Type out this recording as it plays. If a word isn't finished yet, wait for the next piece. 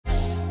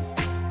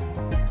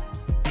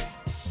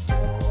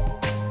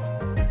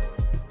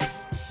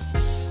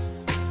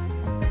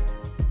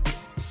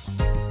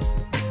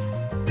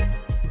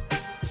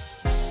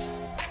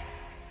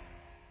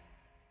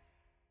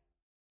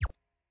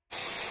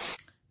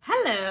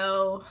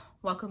Hello,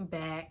 welcome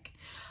back.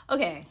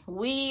 Okay,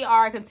 we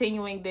are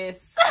continuing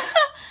this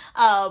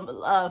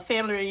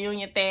family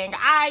reunion thing.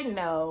 I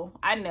know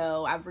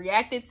I've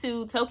reacted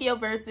to Tokyo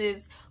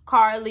versus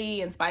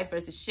Carly and Spice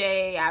versus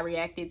Shay. I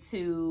reacted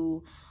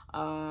to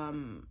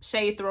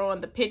Shay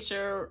throwing the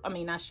picture,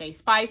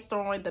 Spice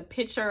throwing the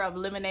picture of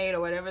lemonade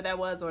or whatever that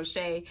was on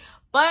Shay,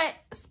 but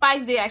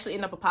Spice did actually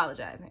end up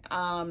apologizing,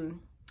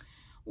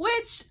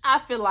 which I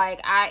feel like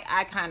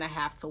I kind of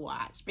have to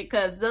watch,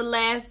 because the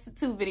last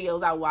two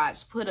videos I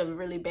watched put a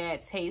really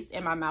bad taste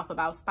in my mouth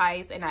about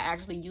Spice, and I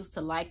actually used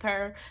to like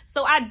her.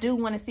 So I do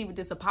want to see what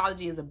this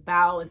apology is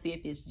about and see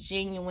if it's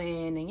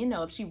genuine and, you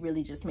know, if she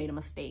really just made a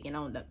mistake and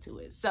owned up to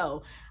it.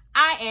 So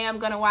I am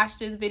going to watch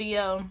this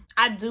video.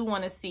 I do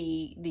want to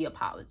see the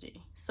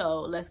apology. So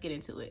let's get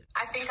into it.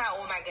 I think I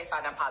owe my guests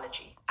an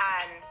apology.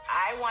 And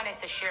I wanted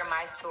to share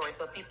my story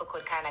so people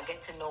could kind of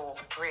get to know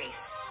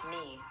Grace,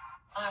 me.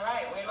 All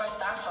right, where do I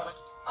start from?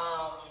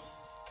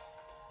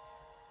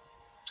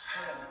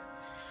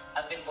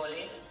 I've been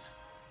bullied.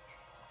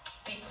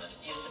 People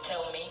used to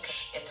tell me,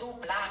 you're too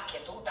black,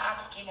 you're too dark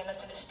skinned, and I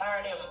said,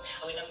 stardom.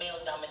 I'm in a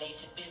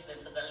male-dominated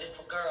business as a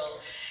little girl.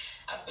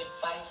 I've been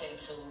fighting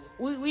to...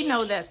 We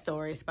know that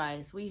story,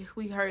 Spice. We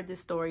heard this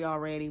story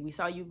already. We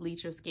saw you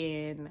bleach your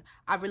skin.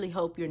 I really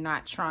hope you're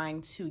not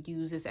trying to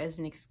use this as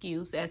an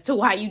excuse as to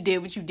why you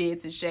did what you did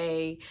to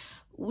Shay.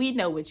 We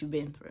know what you've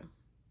been through.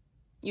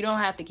 You don't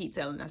have to keep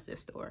telling us this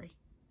story.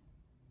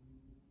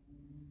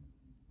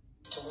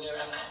 To where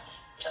I'm at,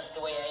 just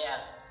the way I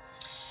am.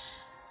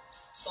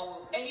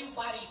 So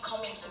anybody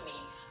coming to me,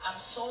 I'm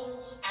so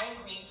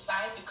angry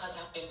inside because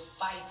I've been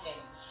fighting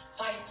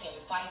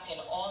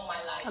all my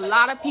life. A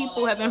lot of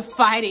people have been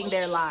fighting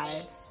their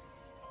lives.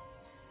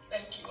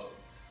 Thank you.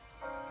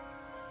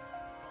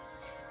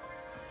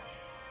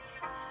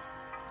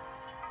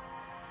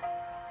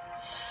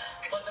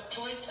 But the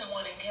point I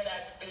want to get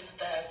at is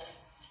that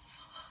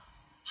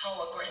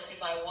how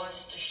aggressive I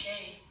was to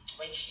Shay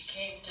when she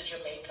came to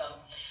Jamaica.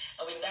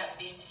 And with that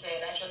being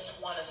said, I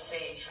just want to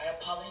say I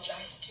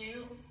apologize to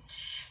you,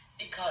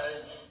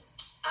 because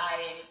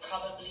I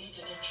probably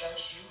didn't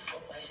judge you for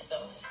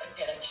myself and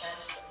get a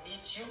chance to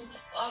meet you.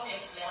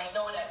 Obviously, I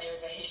know that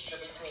there's a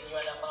history between you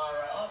and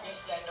Amara.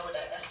 Obviously, I know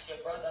that that's your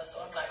brother. So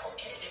I'm like,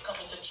 okay, they're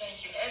coming to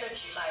change your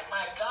energy. Like,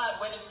 my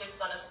God, when is this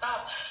going to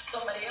stop?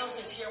 Somebody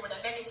else is here with a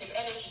negative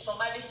energy. So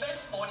my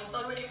defense mode is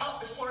already up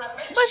before I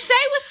met you. But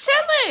Shay was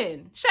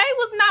chilling. Shay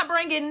was not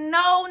bringing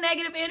no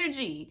negative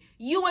energy.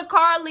 You and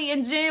Carly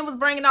and Jen was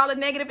bringing all the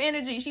negative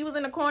energy. She was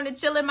in the corner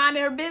chilling,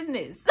 minding her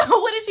business. So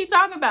what is she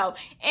talking about?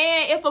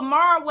 And if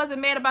Amara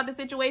wasn't mad about the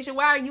situation,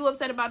 why are you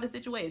upset about the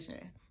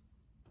situation?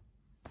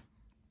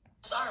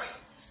 Sorry.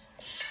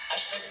 I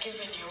should have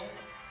given you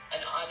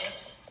an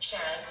honest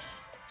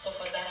chance. So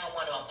for that, I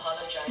want to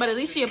apologize. But at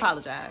least she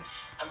apologized.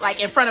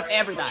 Like, in front of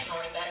everybody.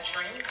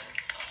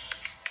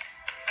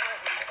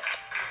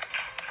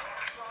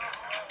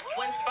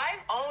 When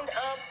Spice owned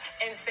up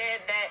and said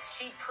that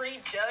she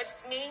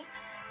prejudged me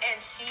and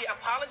she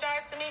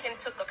apologized to me and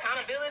took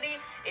accountability,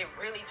 it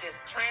really just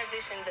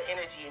transitioned the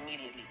energy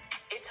immediately.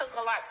 It took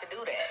a lot to do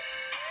that.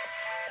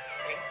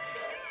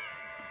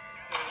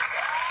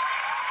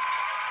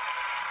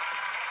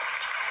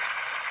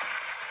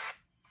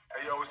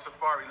 Hey, yo, it's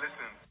Safari.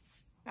 Listen.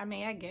 I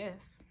mean, I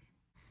guess.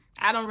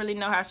 I don't really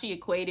know how she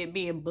equated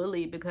being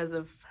bullied because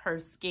of her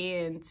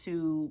skin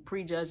to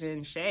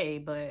prejudging Shay,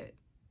 but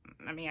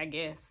I mean, I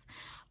guess.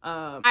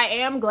 I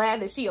am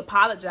glad that she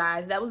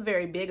apologized. That was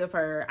very big of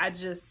her. I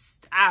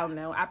don't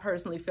know. I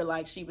personally feel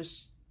like she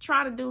was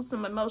trying to do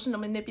some emotional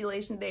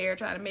manipulation there,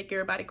 trying to make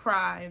everybody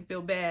cry and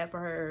feel bad for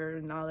her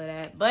and all of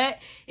that. But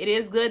it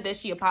is good that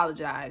she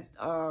apologized.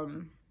 I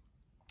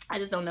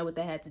just don't know what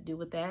that had to do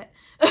with that.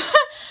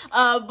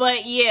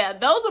 But yeah,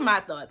 those are my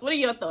thoughts. What are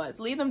your thoughts?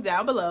 Leave them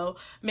down below.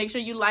 Make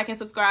sure you like and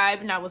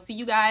subscribe, and I will see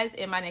you guys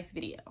in my next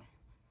video.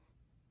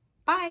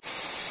 Bye.